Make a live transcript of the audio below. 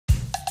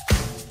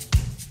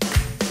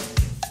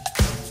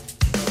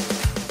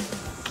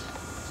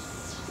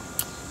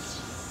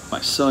My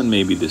son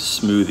made me this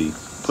smoothie,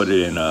 put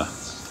it in a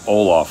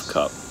Olaf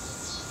cup.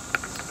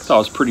 Thought it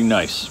was pretty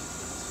nice.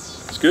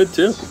 It's good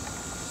too.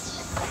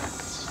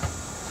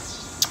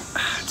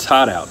 It's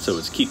hot out, so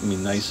it's keeping me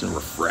nice and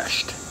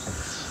refreshed.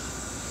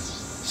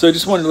 So I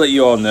just wanted to let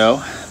you all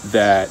know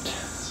that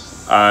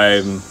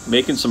I'm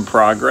making some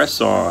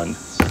progress on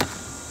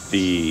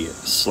the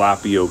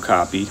Sloppy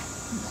Okapi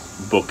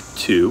book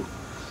 2.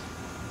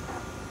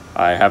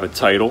 I have a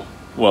title,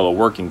 well, a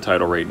working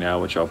title right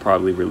now, which I'll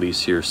probably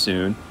release here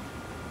soon.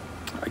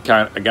 I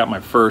got my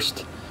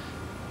first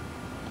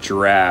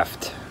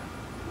draft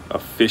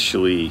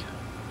officially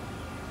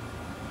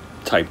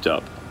typed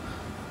up,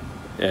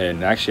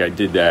 and actually I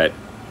did that.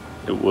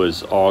 It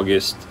was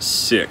August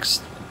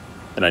 6th,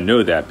 and I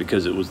know that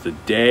because it was the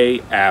day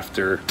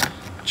after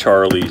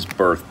Charlie's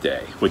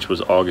birthday, which was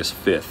August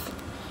 5th.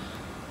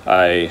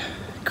 I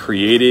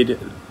created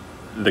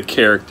the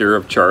character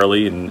of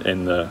Charlie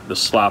and the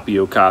Sloppy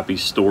Okapi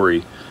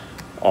story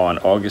on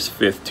August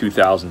 5th,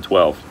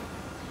 2012.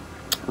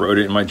 Wrote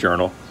it in my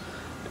journal,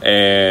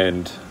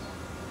 and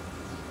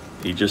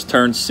he just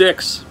turned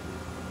 6.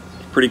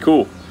 Pretty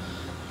cool.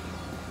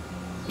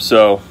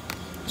 So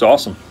it's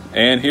awesome.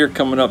 And here,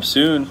 coming up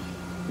soon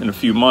in a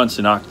few months,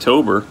 in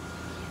October,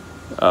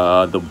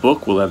 the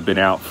book will have been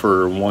out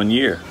for 1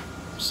 year.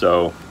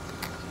 So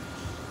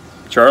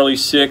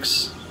Charlie's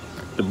 6.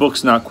 The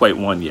book's not quite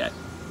 1 yet,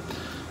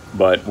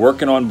 but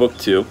working on book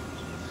 2,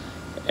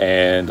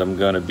 and I'm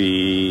gonna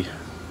be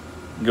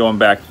going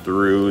back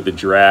through the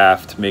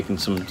draft, making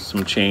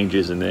some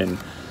changes, and then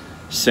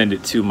send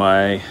it to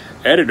my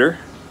editor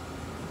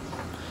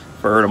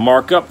for her to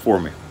mark up for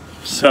me.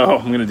 So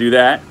I'm gonna do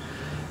that.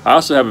 I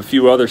also have a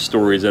few other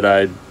stories that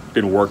I've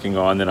been working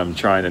on that I'm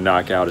trying to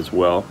knock out as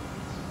well.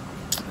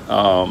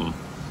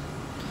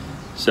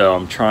 So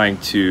I'm trying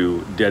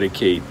to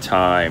dedicate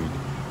time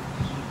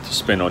to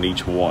spend on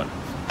each one,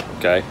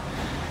 okay?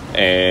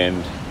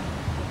 And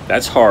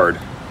that's hard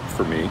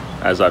for me,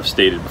 as I've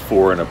stated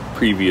before in a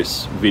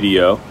previous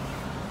video.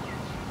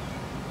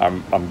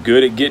 I'm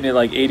good at getting it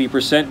like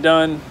 80%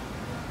 done.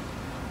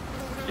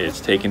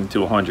 It's taken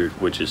to 100,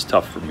 which is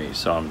tough for me.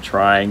 So I'm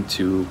trying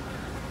to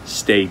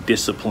stay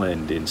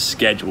disciplined and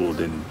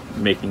scheduled and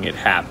making it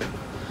happen.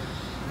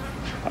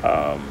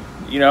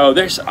 You know,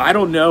 I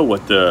don't know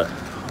what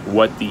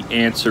the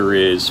answer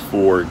is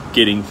for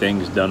getting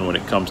things done when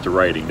it comes to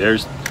writing.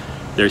 There's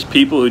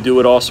people who do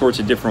it all sorts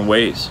of different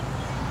ways.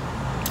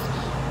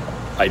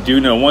 I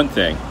do know one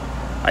thing.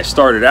 I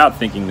started out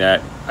thinking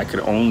that I could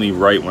only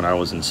write when I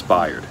was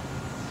inspired.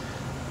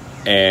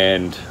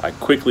 And I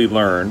quickly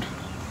learned,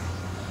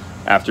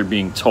 after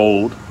being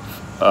told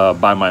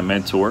by my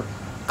mentor,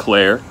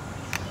 Claire,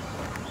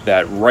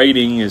 that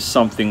writing is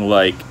something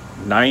like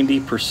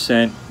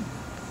 90%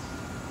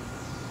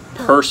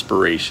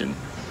 perspiration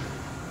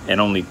and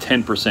only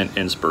 10%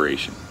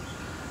 inspiration.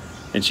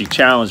 And she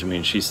challenged me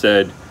and she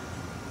said,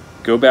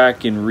 go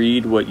back and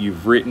read what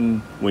you've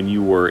written when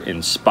you were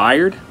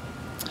inspired,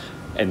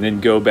 and then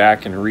go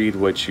back and read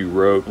what you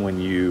wrote when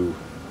you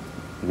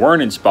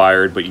weren't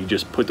inspired, but you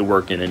just put the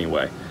work in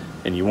anyway,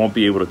 and you won't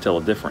be able to tell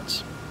a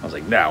difference. I was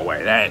like, no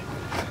way,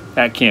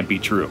 that can't be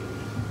true.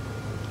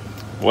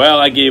 Well,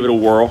 I gave it a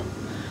whirl,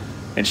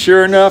 and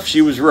sure enough,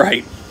 she was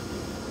right.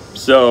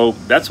 So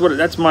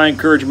that's my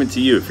encouragement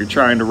to you. If you're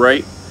trying to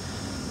write,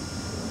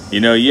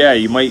 you know, yeah,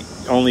 you might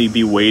only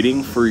be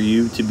waiting for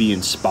you to be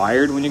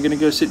inspired when you're going to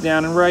go sit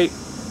down and write.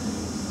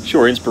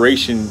 Sure,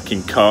 inspiration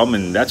can come,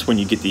 and that's when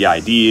you get the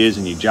ideas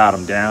and you jot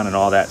them down and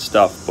all that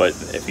stuff. But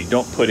if you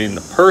don't put in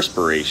the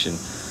perspiration,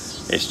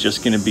 it's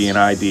just going to be an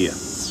idea.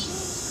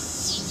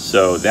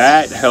 So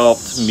that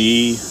helped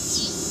me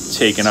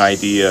take an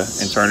idea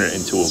and turn it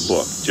into a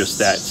book. Just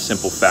that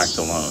simple fact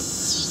alone.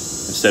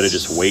 Instead of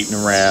just waiting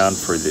around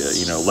for the,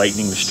 you know,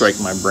 lightning to strike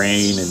my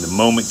brain and the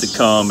moment to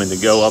come and to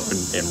go up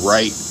and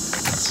write,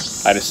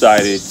 I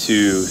decided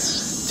to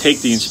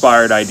take the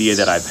inspired idea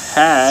that I've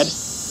had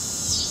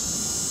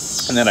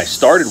and that I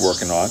started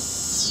working on,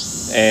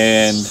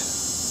 and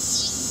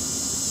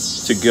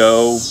to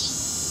go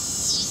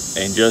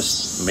and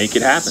just make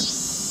it happen.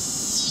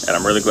 And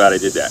I'm really glad I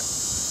did that.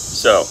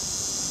 So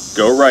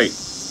go write.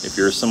 If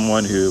you're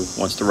someone who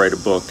wants to write a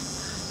book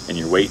and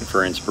you're waiting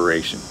for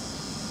inspiration,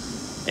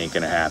 ain't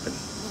gonna happen.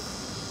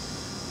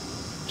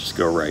 Just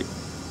go write.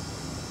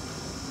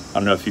 I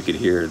don't know if you could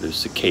hear, the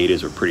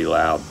cicadas are pretty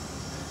loud.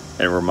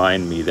 And it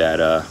reminded me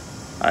that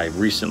I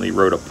recently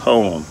wrote a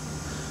poem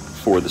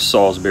for the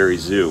Salisbury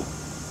Zoo.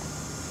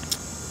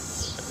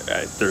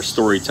 At their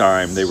story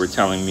time, they were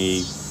telling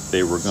me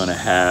they were going to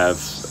have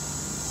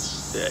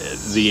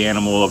the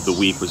animal of the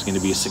week was going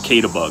to be a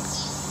cicada bug.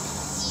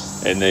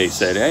 And they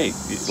said, hey,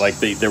 like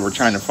they were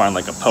trying to find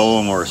like a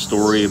poem or a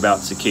story about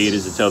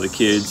cicadas to tell the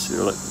kids.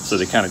 So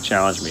they kind of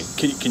challenged me.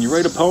 Can you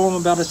write a poem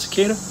about a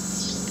cicada?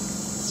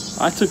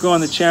 I took on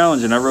the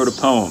challenge and I wrote a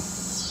poem.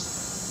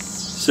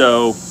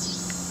 So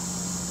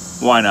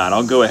why not?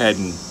 I'll go ahead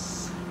and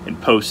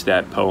post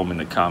that poem in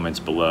the comments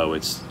below.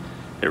 It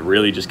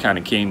really just kind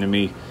of came to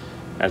me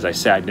as I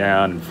sat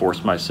down and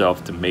forced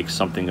myself to make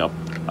something up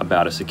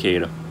about a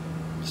cicada.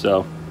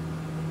 So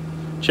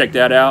check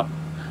that out.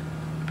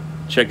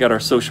 Check out our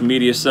social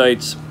media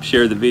sites,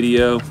 share the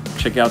video,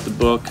 check out the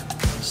book.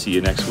 See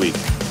you next week.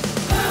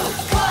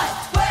 Who,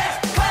 what, where,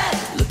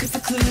 when? Looking for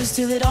clues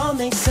till it all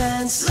makes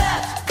sense.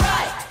 Left,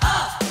 right,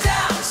 up,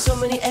 down. So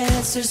many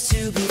answers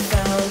to be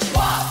found.